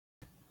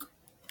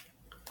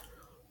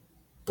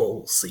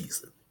bowl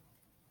season.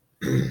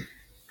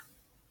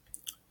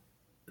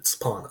 It's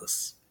upon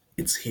us.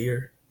 It's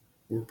here.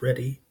 We're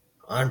ready.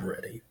 I'm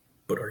ready.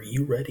 But are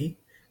you ready?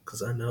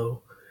 Because I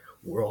know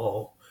we're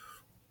all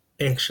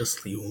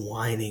anxiously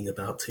whining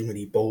about too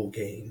many bowl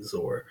games,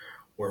 or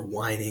we're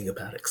whining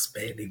about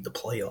expanding the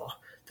playoff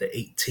to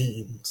 8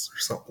 teams or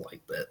something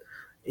like that.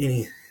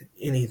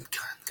 Any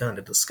kind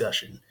of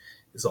discussion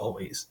is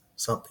always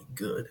something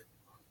good,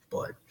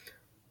 but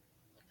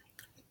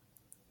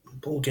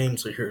bowl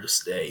games are here to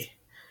stay,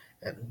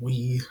 and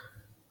we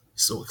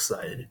so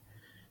excited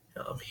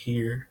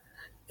here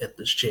at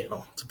this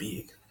channel to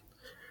be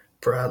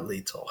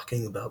proudly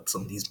talking about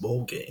some of these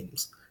bowl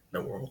games.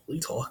 Now we're only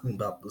talking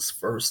about this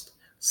first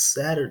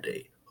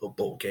Saturday of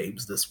bowl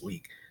games this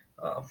week.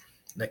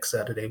 Next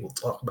Saturday we'll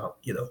talk about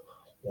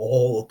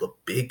all of the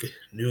big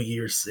New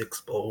Year's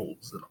Six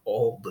bowls and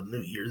all the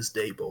New Year's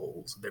Day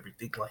bowls and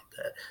everything like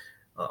that.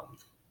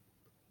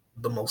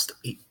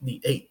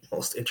 The eight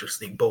most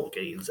interesting bowl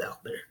games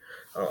out there.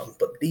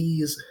 But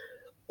these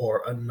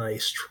are a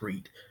nice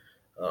treat.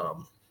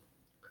 Um,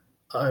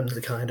 I'm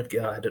the kind of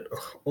guy that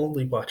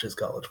only watches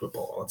college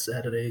football on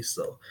Saturdays,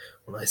 so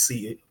when I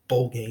see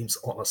bowl games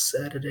on a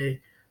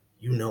Saturday,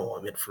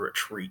 I'm in for a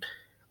treat.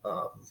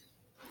 Um,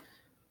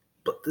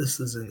 but this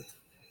isn't.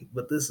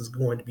 But this is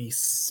going to be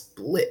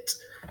split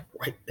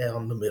right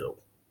down the middle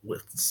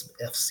with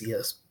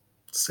FCS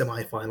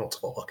semifinal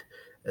talk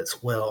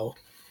as well,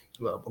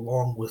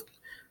 along with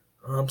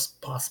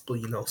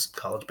possibly some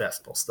college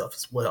basketball stuff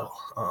as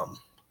well.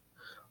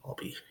 I'll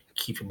be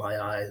keeping my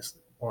eyes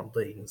on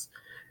things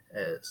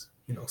as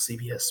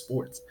CBS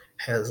Sports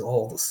has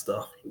all the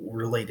stuff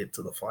related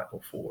to the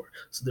Final Four.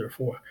 So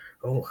therefore,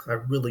 I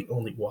really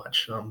only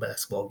watch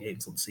basketball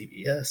games on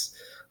CBS.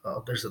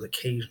 There's an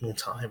occasional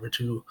time or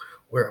two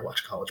where I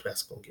watch college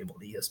basketball game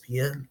on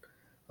ESPN,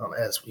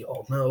 as we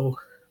all know.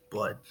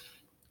 But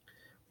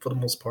for the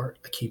most part,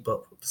 I keep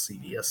up with the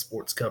CBS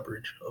Sports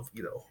coverage of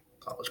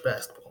college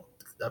basketball.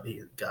 I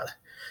mean, God,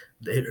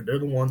 they're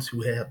the ones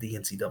who have the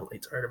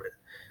NCAA tournament.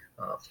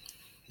 Um,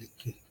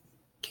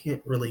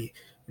 can't really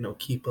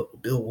keep up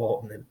with Bill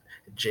Walton and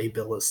Jay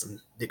Billis and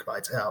Nick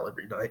Vitale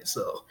every night.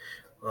 So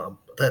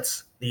but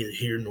that's neither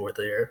here nor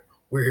there.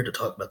 We're here to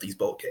talk about these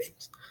bowl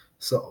games.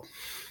 So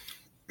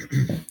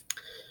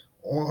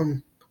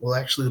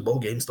actually the bowl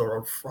games start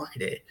on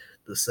Friday,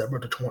 December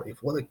the 20th.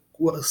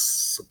 What a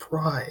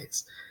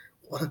surprise.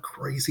 What a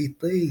crazy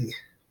thing.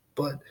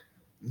 But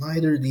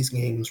neither of these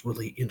games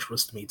really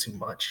interest me too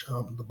much.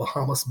 The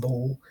Bahamas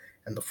Bowl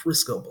and the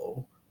Frisco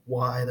Bowl.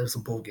 Why there's a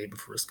bowl game in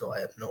Frisco, I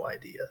have no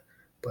idea.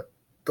 But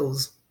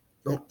those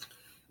don't.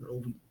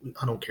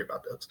 I don't care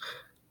about those.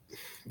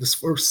 This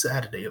first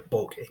Saturday of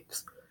bowl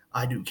games,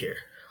 I do care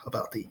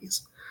about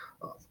these.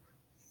 Um,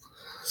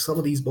 some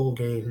of these bowl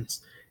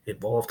games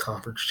involve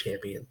conference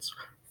champions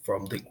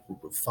from the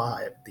group of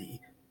five. The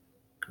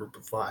group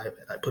of five,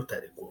 and I put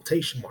that in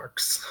quotation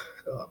marks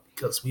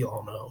because we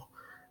all know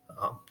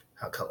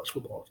how college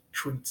football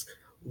treats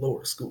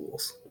lower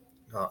schools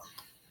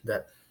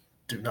that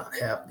do not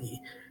have the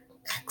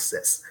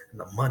access and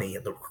the money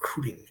and the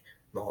recruiting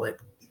and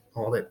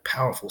all that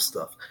powerful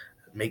stuff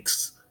that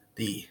makes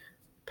the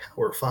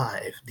Power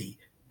Five the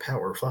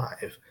Power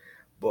Five.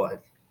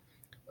 But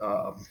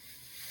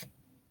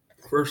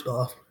first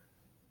off,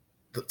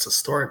 to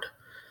start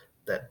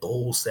that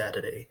bowl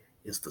Saturday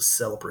is the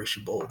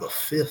Celebration Bowl, the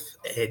 5th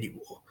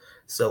annual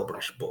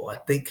Celebration Bowl. I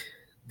think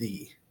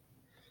the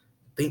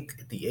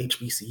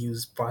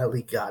HBCUs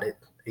finally got it.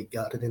 They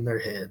got it in their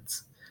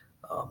heads.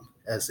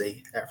 As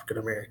a African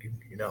American,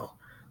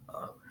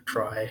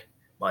 try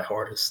my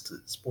hardest to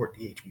support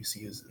the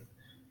HBCUs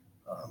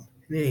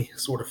in any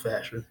sort of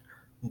fashion,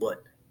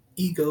 but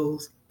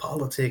egos,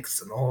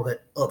 politics, and all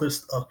that other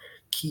stuff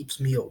keeps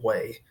me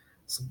away.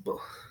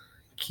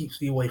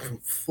 Keeps me away from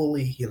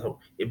fully,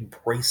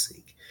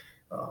 embracing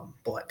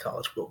black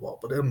college football.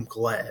 But I'm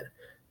glad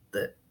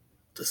that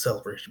the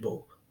Celebration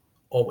Bowl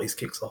always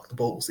kicks off the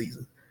bowl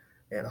season.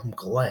 And I'm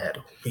glad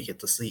we get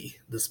to see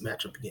this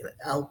matchup again.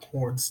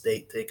 Alcorn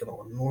State taking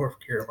on North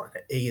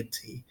Carolina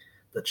A&T,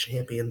 the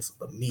champions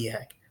of the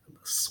MEAC and the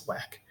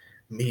SWAC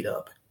meet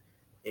up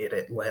in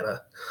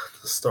Atlanta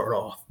to start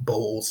off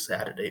Bowl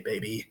Saturday,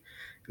 baby.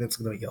 And it's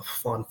going to be a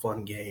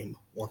fun game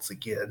once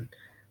again.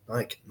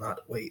 I cannot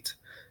wait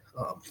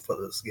for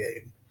this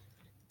game.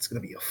 It's going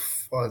to be a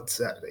fun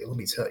Saturday, let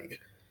me tell you.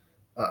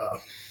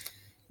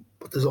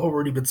 But there's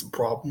already been some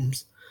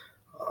problems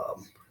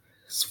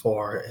as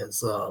far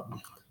as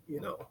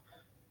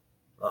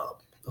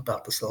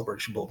about the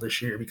Celebration Bowl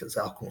this year, because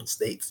Alcorn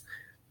State's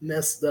kind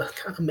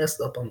of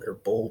messed up on their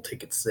bowl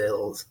ticket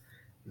sales.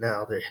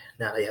 Now they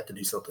have to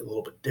do something a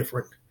little bit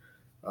different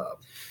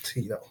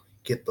to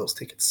get those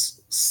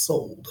tickets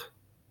sold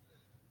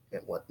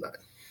and whatnot.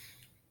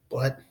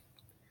 But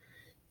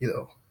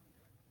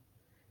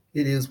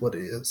it is what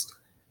it is,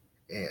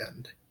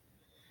 and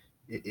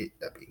it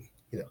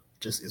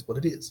just is what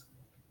it is.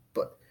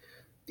 But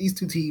these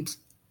two teams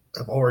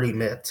have already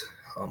met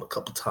a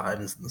couple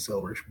times in the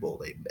Celebration Bowl.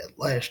 They met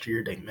last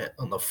year. They met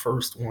on the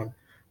first one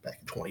back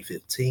in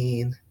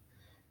 2015.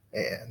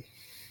 And,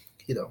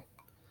 you know,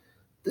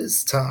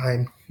 this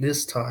time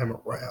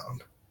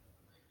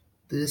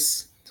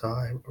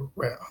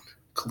around,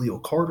 Khalil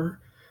Carter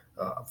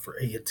for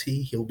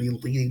A&T, he'll be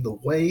leading the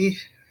way,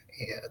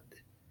 and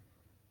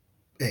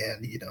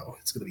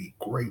it's going to be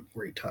a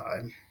great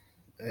time,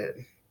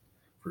 and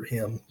for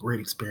him, great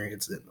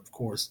experience, and of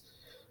course,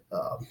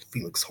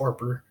 Felix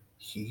Harper,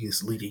 he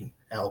is leading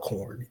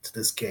Alcorn into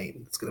this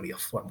game. It's going to be a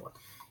fun one.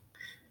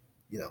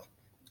 You know,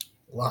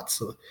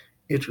 lots of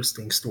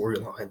interesting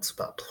storylines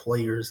about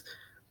players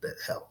that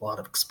have a lot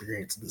of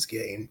experience in this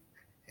game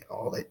and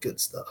all that good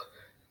stuff.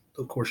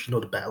 Of course, the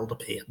battle of the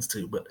pans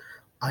too, but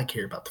I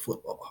care about the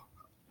football.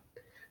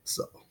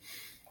 So,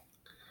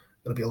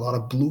 gonna be a lot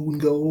of blue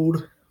and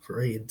gold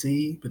for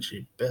A&T, but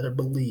you better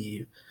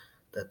believe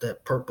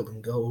that purple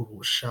and gold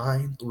will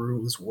shine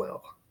through as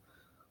well.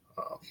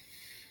 Um,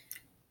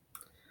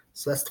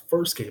 so that's the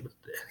first game of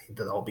the day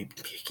that I'll be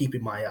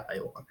keeping my eye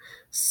on.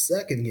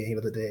 Second game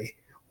of the day,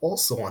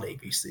 also on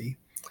ABC,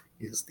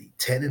 is the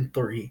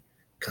 10-3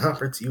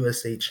 Conference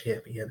USA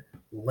champion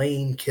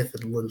Lane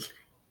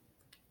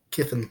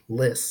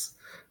Kiffin-Less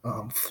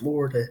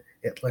Florida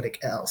Atlantic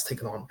Owls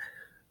taking on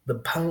the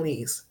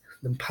Ponies.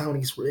 The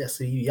Ponies for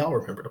SEU. Y'all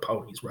remember the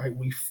Ponies, right?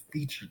 We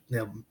featured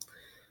them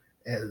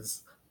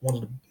as one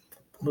of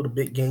the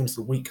big games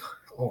of the week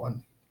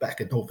on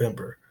back in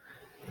November,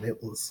 and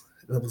it was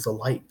a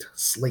light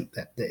slate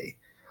that day.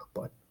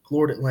 But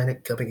Florida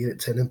Atlantic coming in at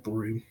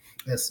 10-3,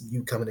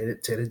 SMU coming in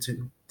at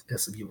 10-2.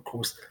 SMU, of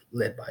course,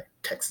 led by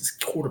Texas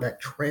quarterback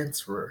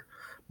transfer,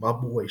 my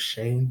boy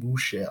Shane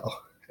Buechele.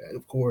 And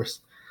of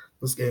course,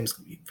 this game's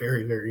going to be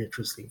very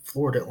interesting.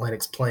 Florida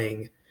Atlantic's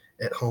playing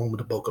at home in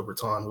the Boca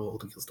Raton Bowl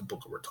because the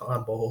Boca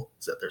Raton Bowl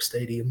is at their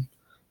stadium.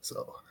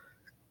 So,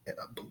 and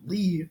I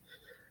believe,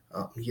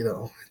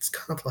 it's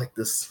kind of like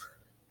this.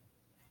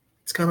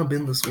 It's kind of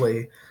been this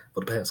way for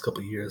the past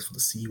couple of years for the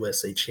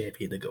CUSA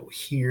champion to go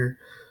here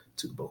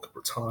to the Boca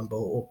Raton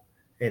Bowl.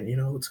 And,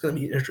 it's going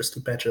to be an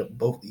interesting matchup.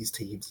 Both these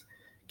teams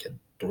can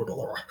throw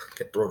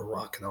the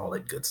rock and all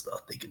that good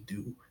stuff. They can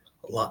do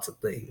lots of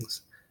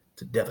things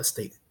to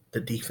devastate the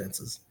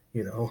defenses,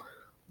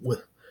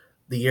 with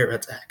the air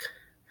attack.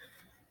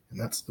 And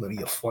that's going to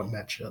be a fun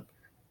matchup.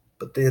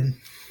 But then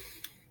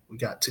we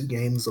got two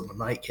games on the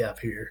nightcap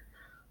here.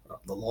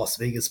 The Las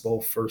Vegas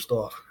Bowl, first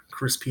off,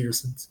 Chris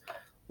Peterson's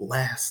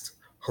last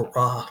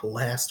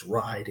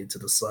ride into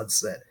the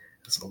sunset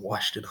as the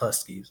Washington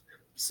Huskies,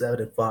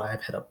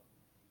 7-5, had a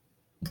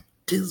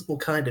dismal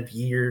kind of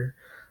year,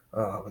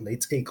 and they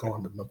take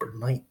on the number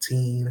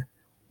 19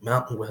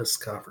 Mountain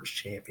West Conference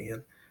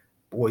champion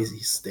Boise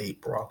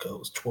State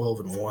Broncos,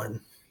 12-1.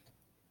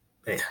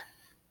 Man,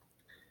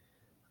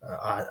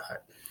 I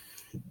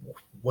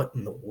what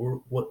in the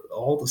world? What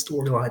all the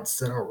storylines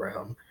center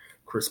around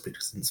Chris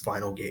Peterson's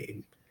final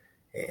game,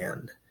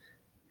 and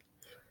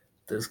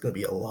there's going to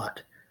be a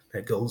lot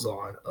that goes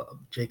on.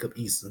 Jacob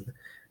Eason,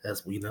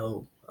 as we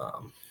know,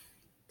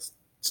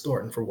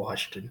 starting for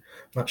Washington.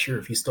 I'm not sure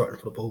if he's starting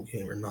for the bowl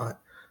game or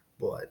not,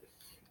 but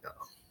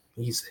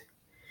he's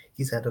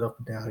had an up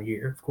and down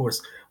year. Of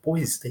course,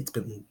 Boise State's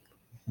been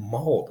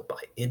mauled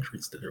by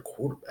injuries to their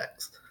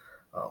quarterbacks.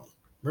 Um,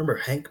 remember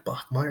Hank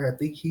Bachmeier? I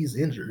think he's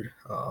injured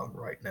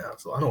right now,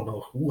 so I don't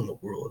know who in the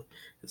world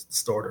is the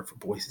starter for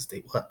Boise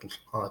State.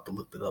 I'll have to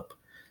look it up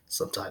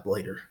sometime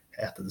later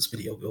after this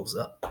video goes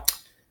up.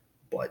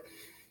 But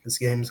this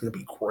game is going to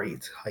be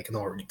great. I can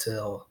already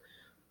tell.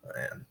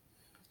 And,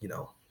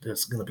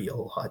 there's going to be a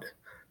lot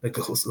that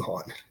goes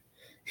on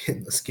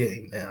in this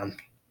game, man.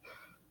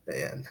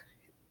 And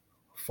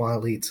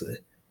finally, to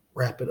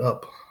wrap it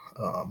up,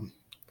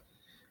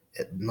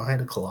 at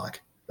 9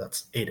 o'clock,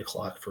 that's 8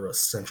 o'clock for us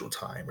Central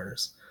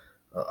Timers,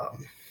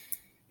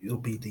 it'll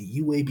be the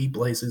UAB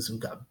Blazers who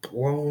got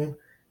blown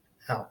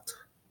out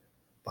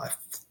by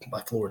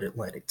Florida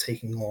Atlantic,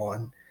 taking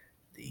on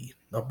the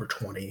number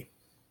 20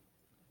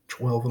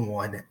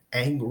 12-1,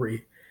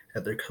 angry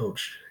at their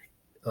coach,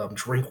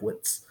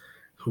 Drinkwitz,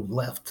 who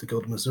left to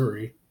go to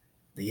Missouri,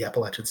 the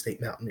Appalachian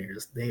State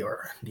Mountaineers. They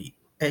are the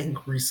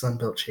angry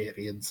Sunbelt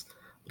champions,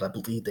 but I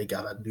believe they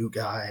got a new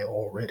guy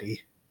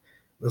already.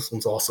 This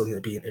one's also going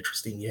to be an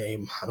interesting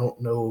game. I don't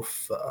know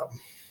if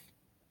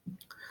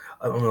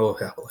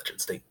Appalachian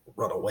State will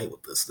run away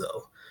with this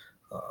though.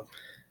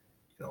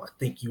 I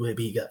think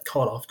UAB got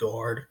caught off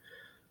guard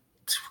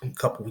a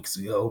couple weeks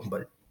ago,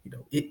 but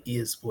it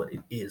is what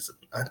it is.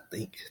 I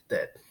think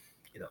that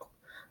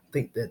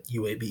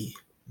UAB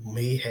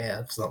may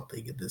have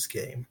something in this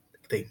game.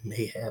 They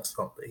may have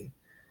something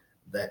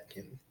that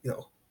can,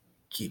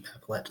 keep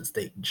Appalachian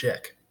State in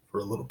check for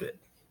a little bit.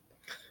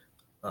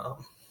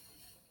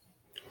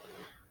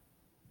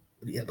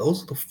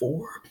 Those are the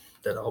four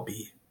that I'll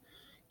be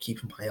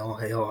keeping my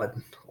eye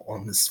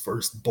on this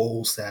first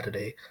bowl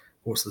Saturday.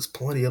 Of course, there's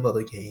plenty of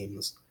other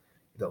games,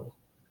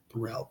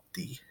 throughout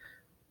the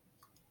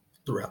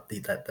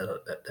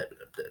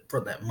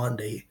from that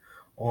Monday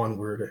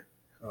onward,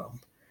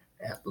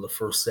 after the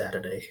first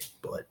Saturday.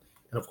 And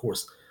of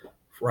course,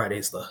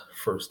 Friday's the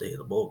first day of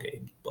the bowl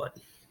game. But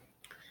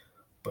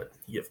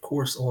of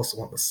course,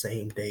 also on the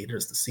same day,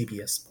 there's the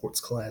CBS Sports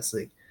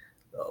Classic.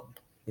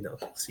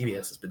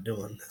 CBS has been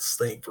doing this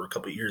thing for a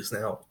couple of years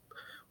now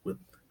with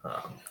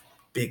um,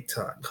 big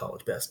time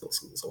college basketball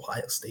schools: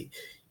 Ohio State,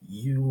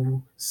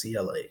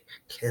 UCLA,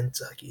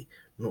 Kentucky,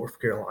 North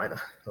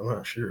Carolina. I'm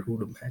not sure who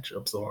the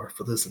matchups are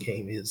for this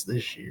game is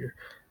this year.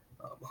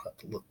 I'll have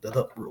to look that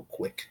up real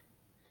quick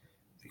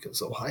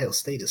because Ohio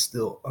State is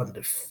still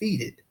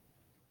undefeated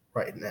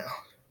right now.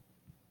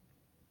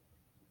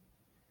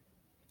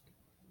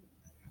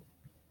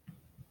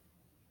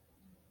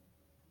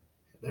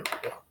 There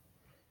we go.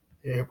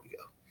 There we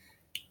go.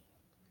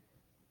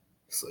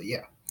 So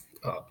yeah,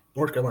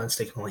 North Carolina's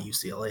taking on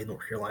UCLA.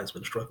 North Carolina's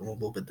been struggling a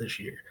little bit this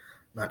year.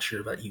 Not sure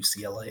about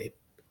UCLA.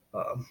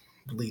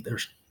 Believe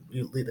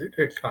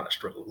they're kind of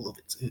struggling a little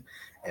bit too.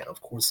 And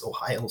of course,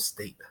 Ohio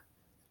State,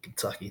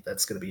 Kentucky.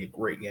 That's going to be a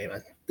great game. I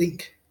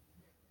think.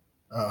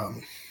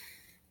 Um,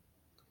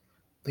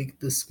 think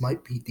this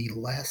might be the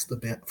last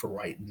event for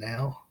right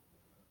now.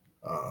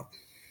 Um,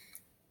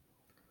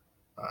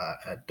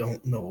 I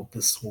don't know if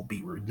this will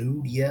be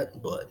renewed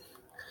yet, but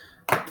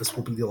this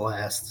will be the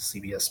last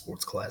CBS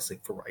Sports Classic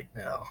for right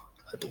now,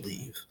 I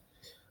believe.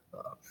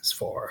 As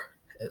far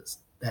as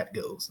that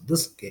goes,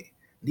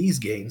 these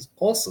games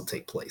also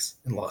take place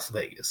in Las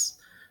Vegas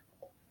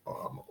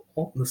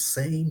on the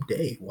same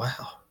day.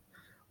 Wow,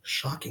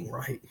 shocking,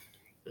 right?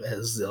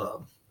 As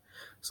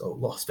So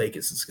Las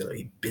Vegas is going to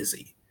be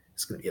busy.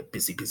 It's going to be a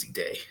busy, busy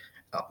day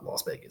out in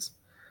Las Vegas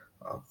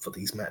for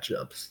these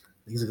matchups.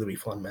 These are going to be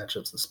fun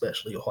matchups,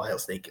 especially Ohio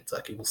State,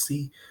 Kentucky. We'll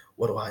see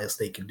what Ohio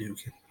State can do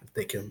if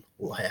they can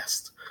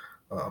last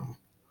um,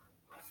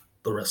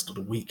 the rest of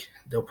the week.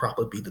 They'll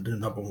probably be the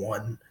number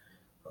one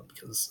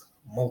because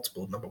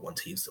multiple number one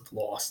teams have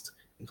lost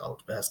in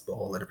college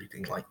basketball and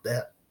everything like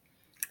that.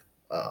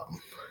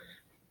 Um,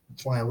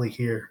 Finally,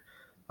 here,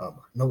 I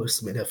know there's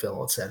some NFL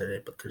on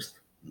Saturday, but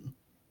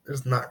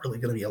there's not really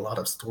going to be a lot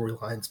of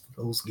storylines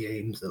for those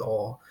games at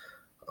all.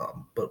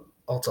 But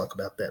I'll talk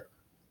about that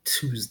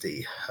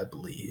Tuesday, I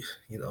believe.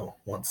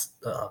 Once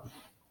the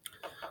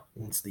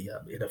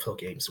NFL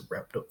games are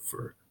wrapped up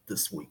for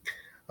this week.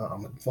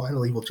 And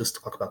finally, we'll just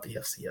talk about the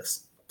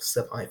FCS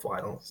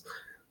semifinals.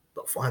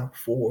 The Final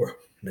Four,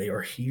 they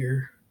are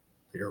here.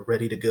 They are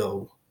ready to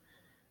go.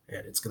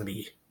 And it's going to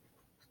be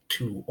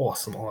two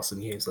awesome,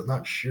 awesome games. I'm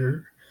not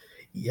sure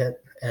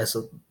yet, as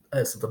of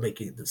the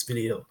making of this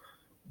video,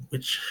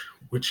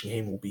 which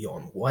game will be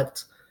on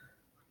what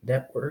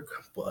network,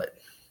 but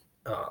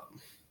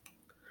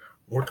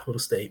North Dakota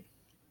State,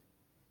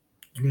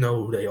 you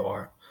know who they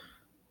are.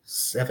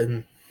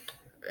 7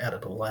 out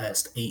of the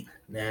last 8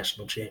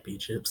 national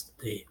championships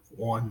they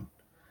won.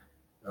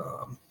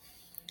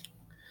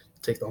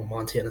 Take on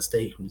Montana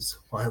State, who's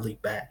finally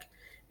back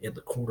in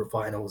the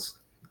quarterfinals.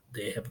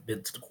 They haven't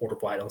been to the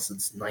quarterfinals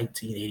since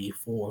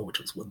 1984,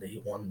 which is when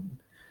they won.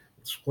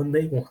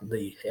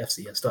 The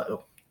FCS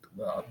title.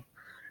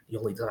 The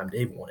only time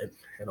they've won it.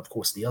 And of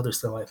course, the other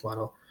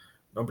semifinal,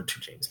 number 2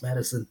 James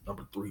Madison,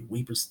 number 3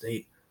 Weber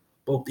State.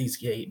 Both these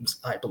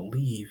games, I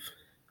believe,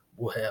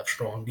 will have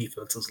strong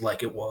defenses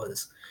like it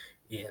was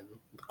in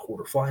the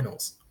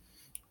quarterfinals.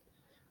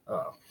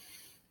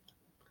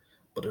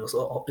 But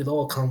it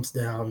all comes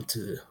down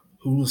to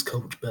who's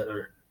coached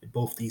better in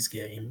both these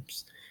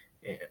games,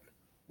 and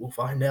we'll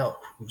find out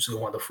who's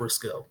going to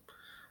Frisco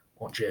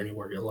on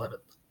January 11th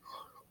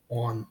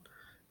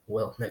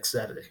next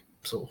Saturday.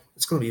 So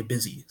it's going to be a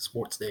busy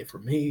sports day for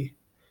me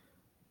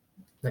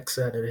next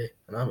Saturday,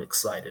 and I'm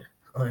excited.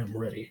 I am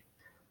ready.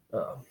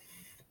 Um,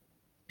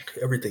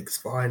 Everything's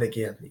fine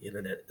again. The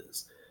internet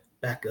is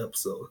back up,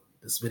 so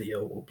this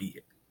video will be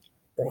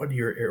on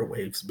your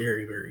airwaves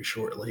very, very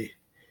shortly.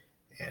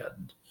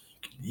 And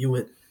you can view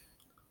it,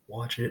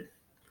 watch it,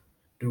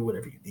 do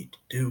whatever you need to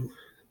do,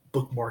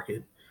 bookmark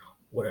it,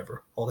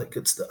 whatever, all that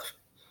good stuff.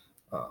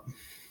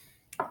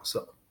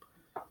 So,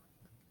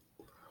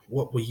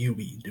 what will you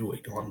be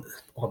doing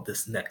on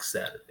this next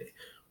Saturday?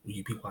 Will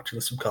you be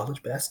watching some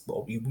college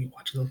basketball? Will you be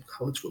watching some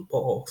college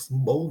football,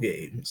 some bowl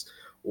games,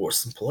 or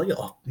some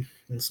playoff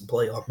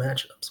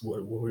matchups? What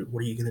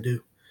are you gonna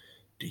do?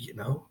 Do you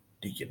know?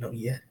 Do you know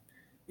yet?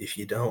 If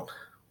you don't,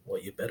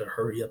 well, you better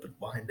hurry up and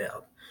find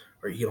out.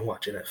 Are you gonna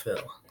watch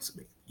NFL? I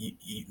mean,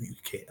 you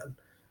can,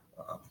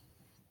 um,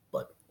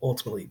 but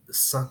ultimately, the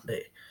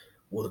Sunday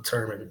will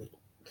determine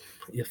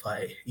if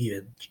I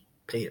even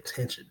pay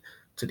attention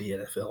to the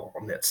NFL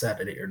on that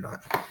Saturday or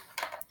not.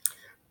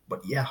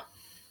 But yeah,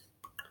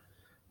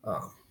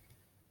 um,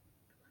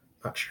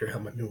 not sure how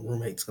my new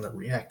roommate's gonna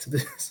react to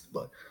this,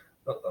 but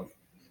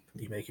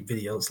me making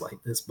videos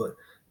like this, but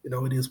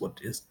it is what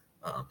it is.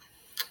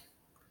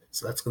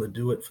 So that's gonna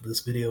do it for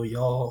this video,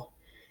 y'all.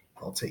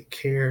 I'll take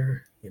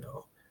care.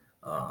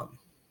 Um,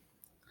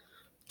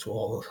 to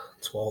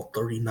all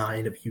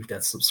 39 of you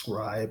that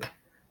subscribe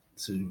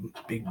to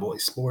Big Boy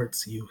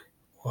Sports, you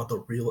are the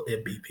real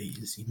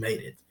MVPs. You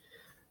made it.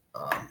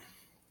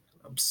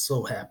 I'm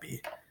so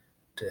happy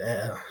to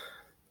have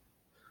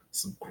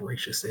some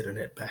gracious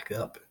internet back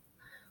up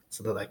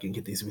so that I can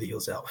get these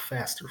videos out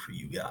faster for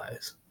you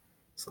guys.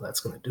 So that's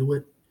going to do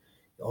it.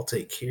 Y'all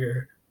take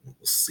care. We'll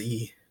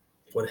see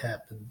what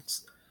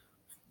happens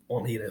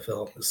on the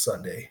NFL this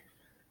Sunday.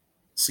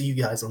 See you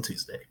guys on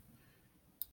Tuesday.